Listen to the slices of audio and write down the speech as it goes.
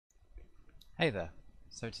Hey there!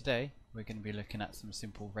 So today we're going to be looking at some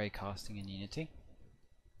simple ray casting in Unity.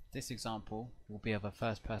 This example will be of a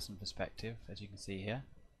first person perspective, as you can see here,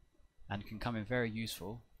 and can come in very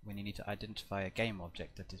useful when you need to identify a game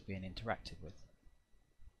object that is being interacted with.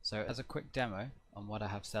 So as a quick demo on what I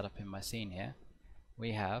have set up in my scene here,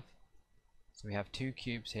 we have two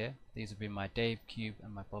cubes here. These will be my Dave cube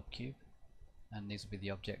and my Bob cube, and these will be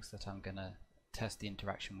the objects that I'm going to test the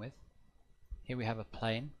interaction with. Here we have a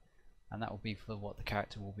plane, and that will be for what the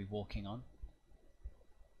character will be walking on.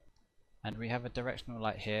 And we have a directional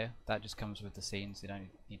light here, that just comes with the scene, so you don't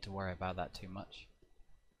need to worry about that too much.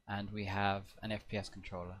 And we have an FPS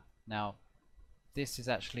controller. Now, this is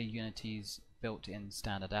actually Unity's built-in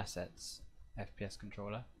standard assets FPS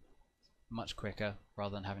controller. Much quicker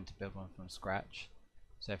rather than having to build one from scratch.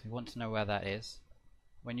 So if you want to know where that is,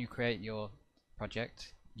 when you create your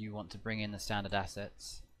project, you want to bring in the standard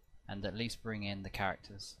assets and at least bring in the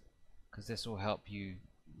characters, because this will help you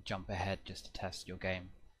jump ahead just to test your game,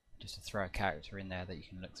 just to throw a character in there that you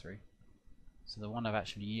can look through. So the one I've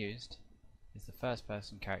actually used is the first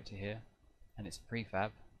person character here, and it's a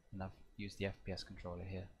prefab, and I've used the FPS controller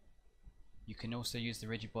here. You can also use the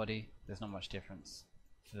rigid body. There's not much difference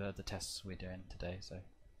for the tests we're doing today, so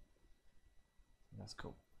that's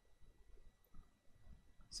cool.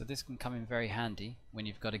 So this can come in very handy when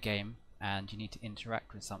you've got a game and you need to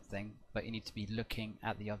interact with something, but you need to be looking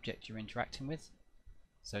at the object you're interacting with.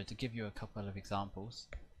 So to give you a couple of examples,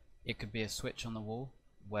 it could be a switch on the wall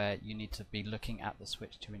where you need to be looking at the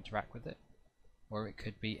switch to interact with it, or it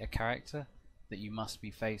could be a character that you must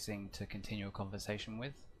be facing to continue a conversation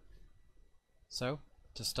with. So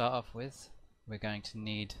to start off with, we're going to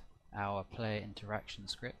need our player interaction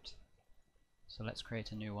script. So let's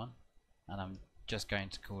create a new one, and I'm just going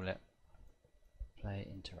to call it player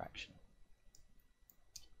interaction.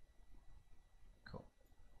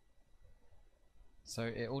 So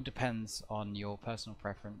it all depends on your personal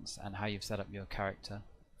preference and how you've set up your character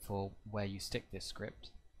for where you stick this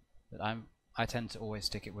script. But I tend to always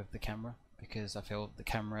stick it with the camera, because I feel the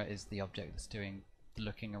camera is the object that's doing the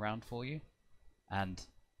looking around for you, and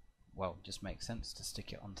well, it just makes sense to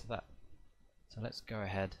stick it onto that. So let's go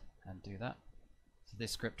ahead and do that. So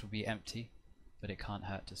this script will be empty, but it can't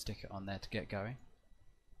hurt to stick it on there to get going.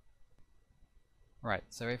 Right,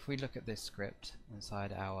 so if we look at this script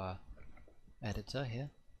inside our editor here,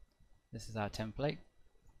 this is our template.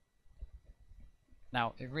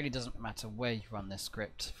 Now it really doesn't matter where you run this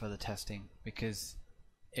script for the testing, because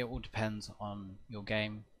it all depends on your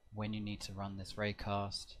game, when you need to run this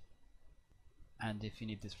raycast, and if you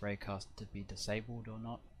need this raycast to be disabled or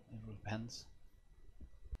not. It all depends.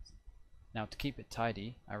 Now to keep it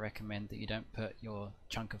tidy, I recommend that you don't put your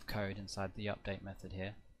chunk of code inside the update method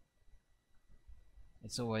here.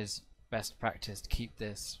 It's always best practice to keep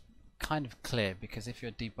this kind of clear, because if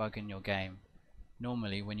you're debugging your game,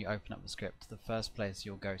 normally when you open up the script, the first place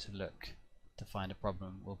you'll go to look to find a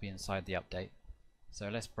problem will be inside the update. So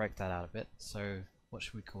let's break that out a bit. So what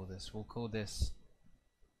should we call this? We'll call this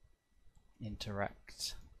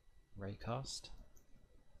interact raycast.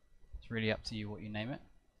 It's really up to you what you name it.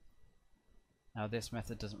 Now this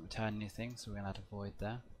method doesn't return anything, so we're going to add a void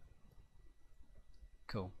there.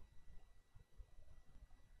 Cool.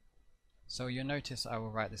 So you'll notice I will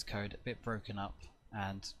write this code a bit broken up,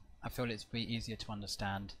 and I feel it's be easier to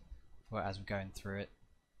understand for as we're going through it.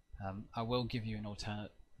 I will give you an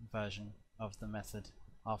alternate version of the method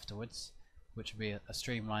afterwards, which will be a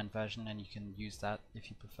streamlined version, and you can use that if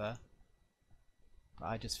you prefer. But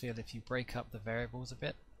I just feel if you break up the variables a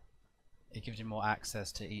bit, it gives you more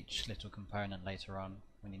access to each little component later on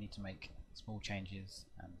when you need to make small changes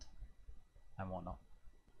and whatnot.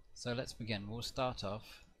 So let's begin. We'll start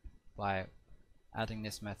off by adding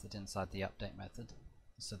this method inside the update method,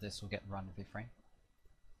 so this will get run every frame.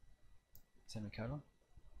 Semicolon.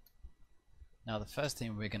 Now the first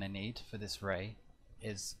thing we're going to need for this ray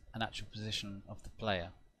is an actual position of the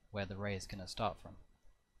player where the ray is going to start from.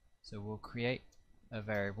 So we'll create a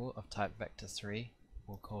variable of type vector3,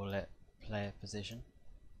 we'll call it player position,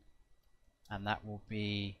 and that will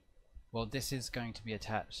be, well, this is going to be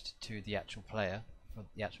attached to the actual player for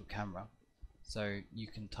the actual camera. So you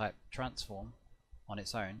can type transform on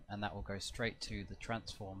its own, and that will go straight to the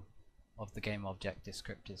transform of the game object this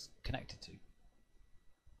script is connected to.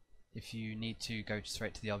 If you need to go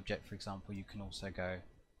straight to the object, for example, you can also go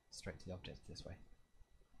straight to the object this way.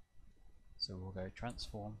 So we'll go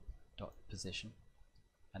transform.position,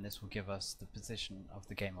 and this will give us the position of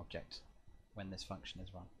the game object when this function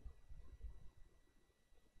is run.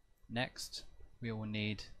 Next, we will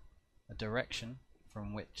need a direction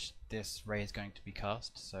from which this ray is going to be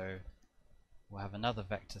cast. So we'll have another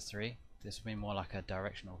vector3 this will be more like a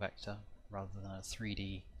directional vector rather than a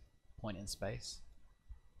 3D point in space.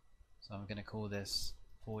 So I'm going to call this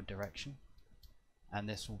forward direction, and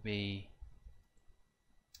this will be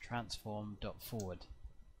transform.forward.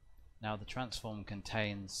 Now the transform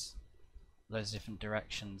contains loads of different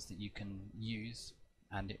directions that you can use,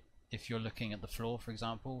 and if you're looking at the floor, for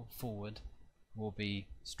example, forward will be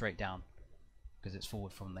straight down because it's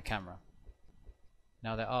forward from the camera.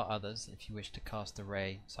 Now there are others if you wish to cast the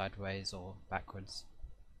ray sideways or backwards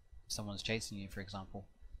if someone's chasing you, for example,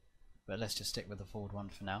 but let's just stick with the forward one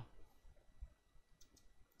for now.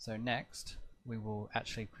 So next we will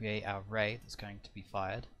actually create our ray that's going to be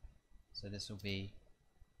fired. So this will be,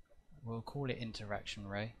 we'll call it interaction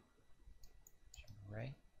ray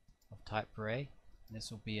of type ray, and this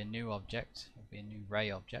will be a new object, it will be a new ray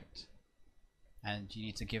object, and you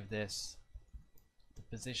need to give this the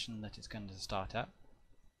position that it's going to start at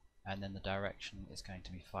and then the direction it's going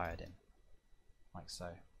to be fired in, like so.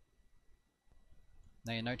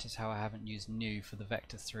 Now you notice how I haven't used new for the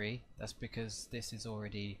vector 3. That's because this is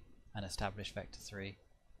already an established vector 3.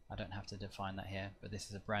 I don't have to define that here, but this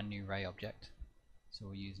is a brand new ray object, so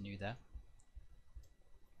we'll use new there.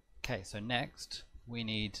 Okay, so next we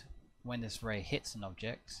need, when this ray hits an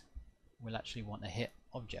object, we'll actually want a hit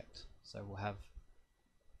object. So we'll have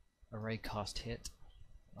a ray cast hit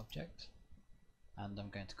object, and I'm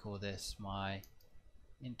going to call this my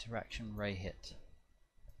interaction ray hit.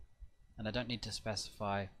 And I don't need to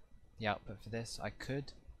specify the output for this. I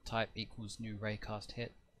could type equals new raycast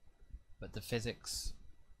hit, but the physics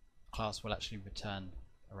class will actually return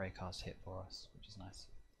a raycast hit for us, which is nice.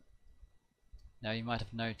 Now you might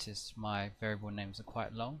have noticed my variable names are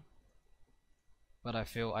quite long, but I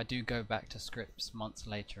feel I do go back to scripts months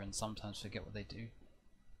later and sometimes forget what they do.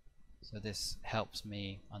 So this helps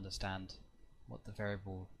me understand what the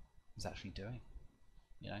variable is actually doing.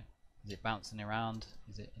 You know, is it bouncing around?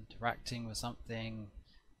 Is it interacting with something?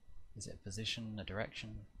 Is it a position, a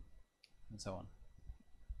direction, and so on.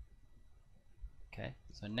 Okay,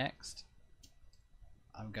 so next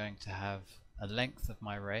I'm going to have a length of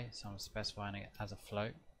my ray, so I'm specifying it as a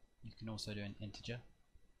float. You can also do an integer,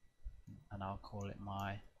 and I'll call it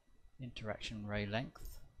my interaction ray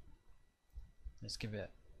length. Let's give it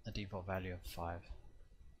a default value of 5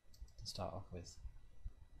 to start off with.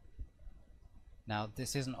 Now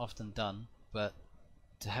this isn't often done, but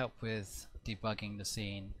to help with debugging the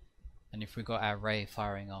scene, and if we got our ray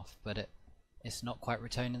firing off but it's not quite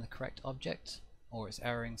returning the correct object, or it's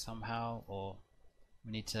erroring somehow, or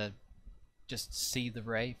we need to just see the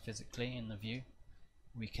ray physically in the view,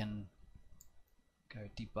 we can go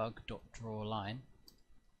debug.drawLine,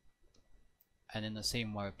 and in the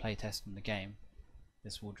scene where we're playtesting the game,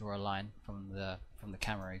 this will draw a line from the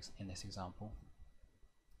camera in this example.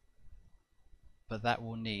 But that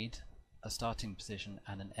will need a starting position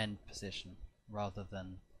and an end position rather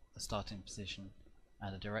than a starting position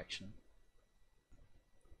and a direction.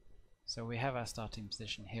 So we have our starting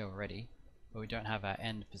position here already, but we don't have our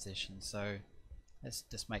end position, so let's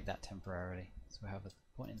just make that temporarily. So we have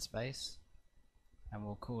a point in space, and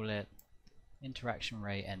we'll call it interaction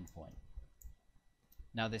ray endpoint.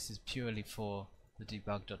 Now this is purely for the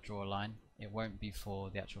debug.drawLine. It won't be for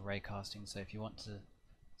the actual ray casting, so if you want to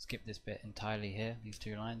skip this bit entirely here, these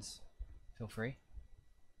 2 lines, feel free.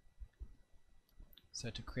 So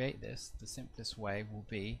to create this, the simplest way will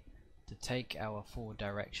be to take our forward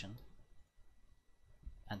direction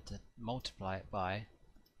and to multiply it by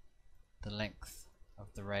the length of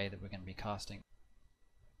the ray that we're going to be casting.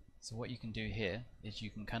 So what you can do here is you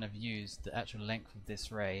can kind of use the actual length of this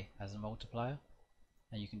ray as a multiplier,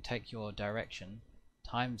 and you can take your direction,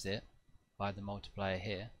 times it by the multiplier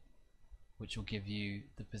here, which will give you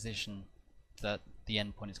the position that the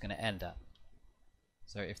endpoint is going to end at.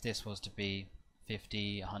 So if this was to be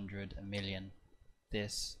 50, 100, a million,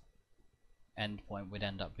 this endpoint would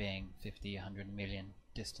end up being 50, 100 million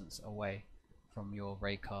distance away from your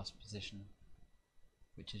raycast position,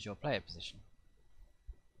 which is your player position.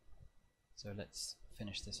 So let's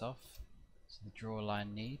finish this off. So the draw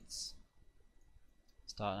line needs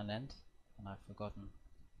start and end, and I've forgotten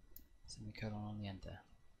semicolon on the end there.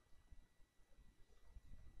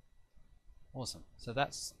 Awesome. So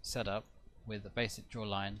that's set up with a basic draw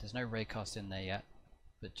line. There's no raycast in there yet,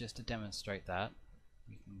 but just to demonstrate that,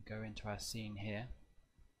 we can go into our scene here.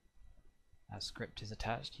 Our script is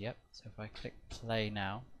attached, yep. So if I click play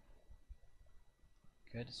now,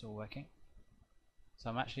 good, it's all working. So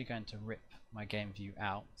I'm actually going to rip my game view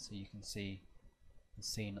out so you can see the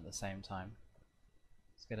scene at the same time.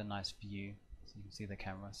 Let's get a nice view so you can see the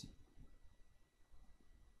camera. So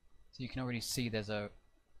you can already see there's the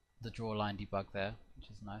draw line debug there, which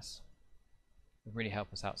is nice. It really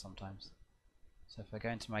help us out sometimes. So if I go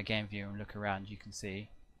into my game view and look around, you can see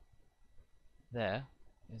there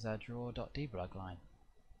is our draw.debug line,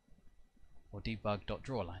 or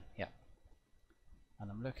debug.draw line, yeah. And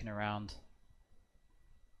I'm looking around,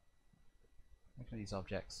 looking at these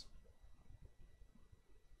objects,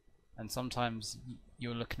 and sometimes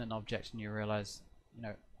you're looking at an object and you realize, you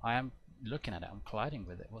know, I am looking at it, I'm colliding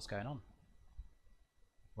with it, what's going on?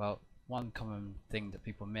 Well, one common thing that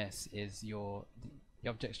people miss is the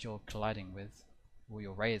objects you're colliding with, or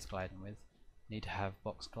your ray is colliding with, need to have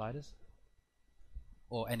box colliders,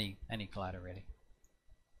 or any collider really.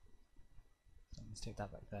 So let's take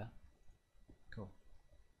that back there. Cool.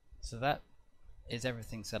 So that is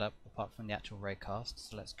everything set up apart from the actual raycast.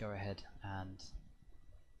 So let's go ahead and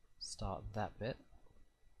start that bit.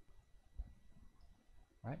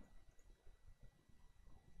 Right.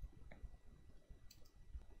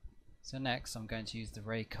 So next I'm going to use the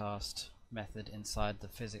raycast method inside the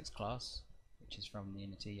physics class, which is from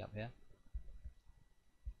Unity up here.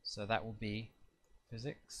 So that will be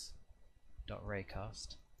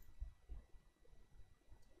physics.raycast.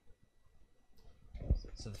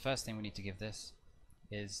 So the first thing we need to give this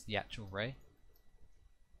is the actual ray.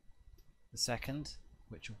 The second,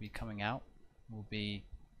 which will be coming out, will be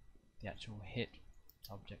the actual hit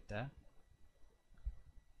object there.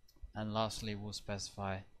 And lastly, we'll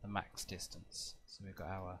specify the max distance. So we've got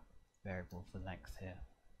our variable for length here.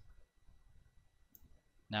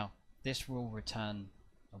 Now, this will return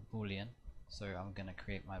a boolean, so I'm going to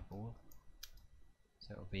create my bool.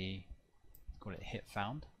 So it'll be, call it hit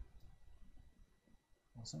found.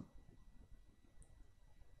 Awesome.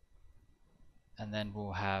 And then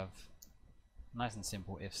we'll have nice and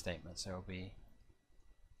simple if statement. So it'll be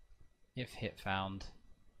if hit found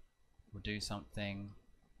will do something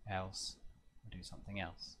else, will do something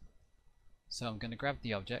else. So I'm going to grab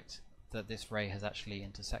the object that this ray has actually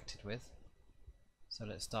intersected with. So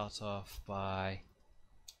let's start off by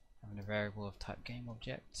having a variable of type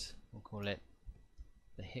GameObject. We'll call it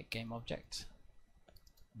the hit GameObject.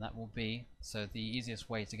 And that will be, so the easiest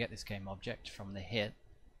way to get this GameObject from the hit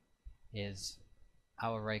is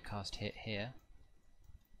our raycast hit here.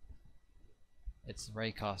 It's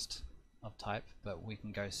raycast of type, but we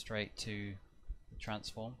can go straight to the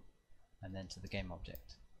transform and then to the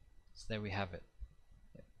GameObject. So there we have it.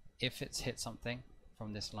 If it's hit something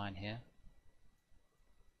from this line here,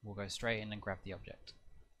 we'll go straight in and grab the object.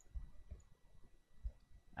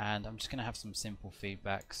 And I'm just going to have some simple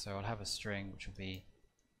feedback, so I'll have a string which will be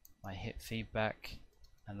my hit feedback,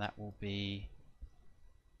 and that will be,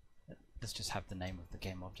 let's just have the name of the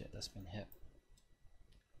game object that's been hit,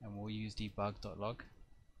 and we'll use debug.log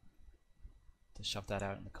to shove that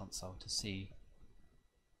out in the console to see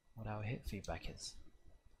what our hit feedback is.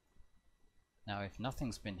 Now if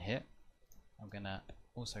nothing's been hit, I'm going to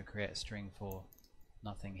also create a string for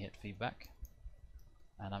nothing hit feedback,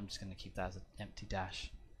 and I'm just going to keep that as an empty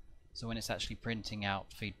dash. So when it's actually printing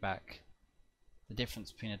out feedback, the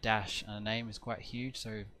difference between a dash and a name is quite huge,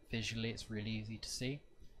 so visually it's really easy to see.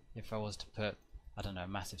 If I was to put, I don't know, a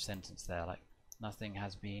massive sentence there like nothing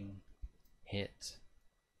has been hit,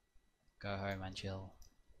 go home and chill,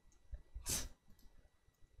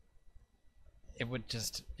 it would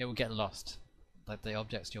get lost. Like the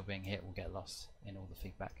objects you're being hit will get lost in all the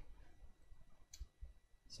feedback.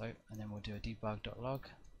 So, and then we'll do a debug.log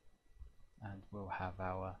and we'll have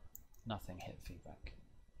our nothing hit feedback.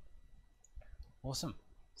 Awesome.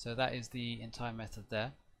 So that is the entire method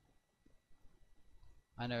there.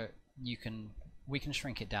 I know we can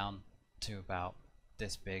shrink it down to about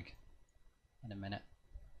this big in a minute.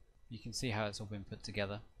 You can see how it's all been put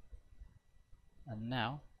together. And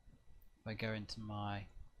now if I go into my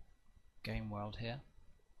game world here,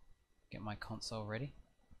 get my console ready,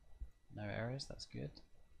 no errors, that's good,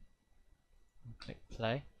 and click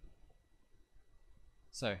play.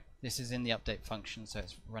 So this is in the update function, so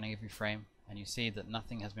it's running every frame, and you see that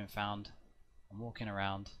nothing has been found. I'm walking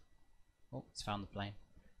around, oh, it's found the plane,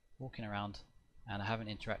 walking around, and I haven't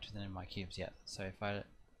interacted with any of my cubes yet. So if I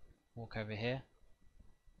walk over here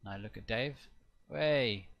and I look at Dave,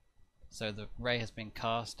 hey, so the ray has been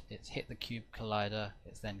cast, it's hit the cube collider,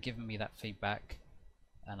 it's then given me that feedback,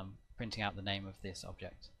 and I'm printing out the name of this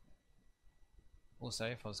object. Also,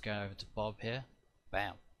 if I was going over to Bob here,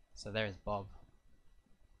 bam, so there is Bob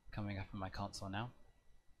coming up in my console now.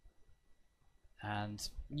 And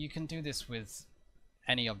you can do this with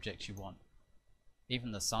any object you want,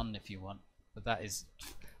 even the sun if you want, but that is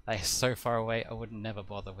so far away, I would never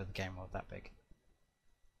bother with a game world that big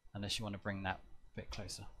unless you want to bring that a bit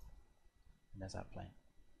closer. And there's that plane.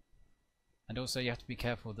 And also you have to be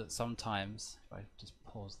careful that sometimes, if I just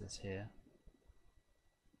pause this here,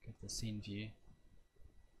 go to the scene view.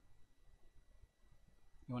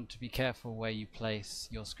 You want to be careful where you place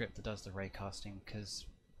your script that does the raycasting, because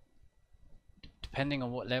depending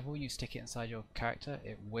on what level you stick it inside your character,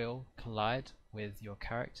 it will collide with your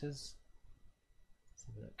characters. Let's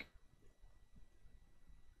have a look.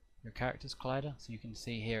 Your character's collider, so you can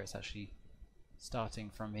see here it's actually starting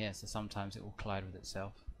from here, so sometimes it will collide with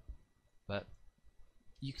itself. But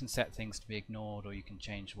you can set things to be ignored, or you can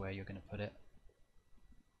change where you're going to put it.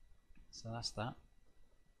 So that's that.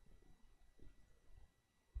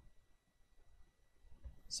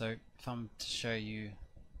 So if I'm to show you,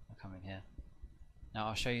 I'll come in here. Now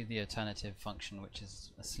I'll show you the alternative function, which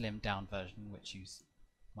is a slimmed down version, which you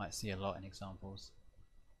might see a lot in examples.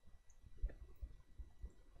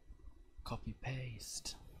 Copy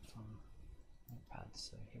paste from Notepad,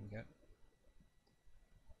 so here we go.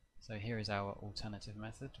 So here is our alternative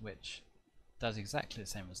method, which does exactly the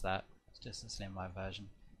same as that. It's just a slimmed version.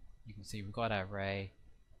 You can see we've got our ray,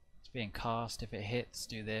 it's being cast. If it hits,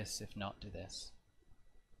 do this, if not, do this.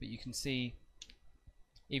 But you can see,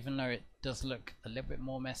 even though it does look a little bit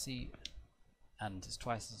more messy and it's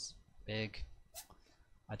twice as big,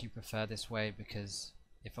 I do prefer this way, because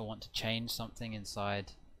if I want to change something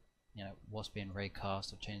inside, you know, what's being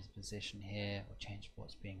raycast, or change the position here, or change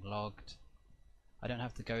what's being logged, I don't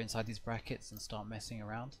have to go inside these brackets and start messing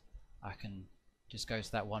around. I can just go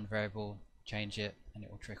to that one variable, change it, and it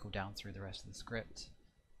will trickle down through the rest of the script.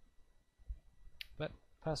 But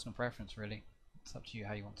personal preference, really. It's up to you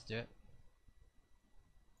how you want to do it.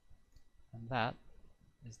 And that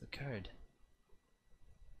is the code.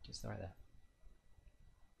 Just right there.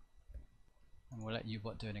 And we'll let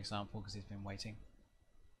uBot do an example because he's been waiting.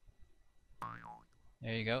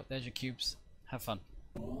 There you go, there's your cubes. Have fun.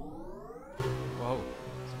 Whoa.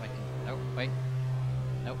 Nope, wait.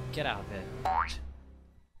 Nope, get out of here.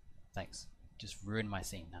 Thanks. Just ruined my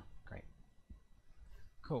scene now. Great.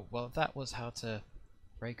 Cool, well that was how to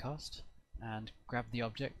raycast and grab the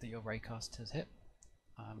object that your raycast has hit.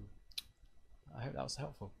 I hope that was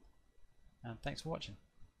helpful, and thanks for watching.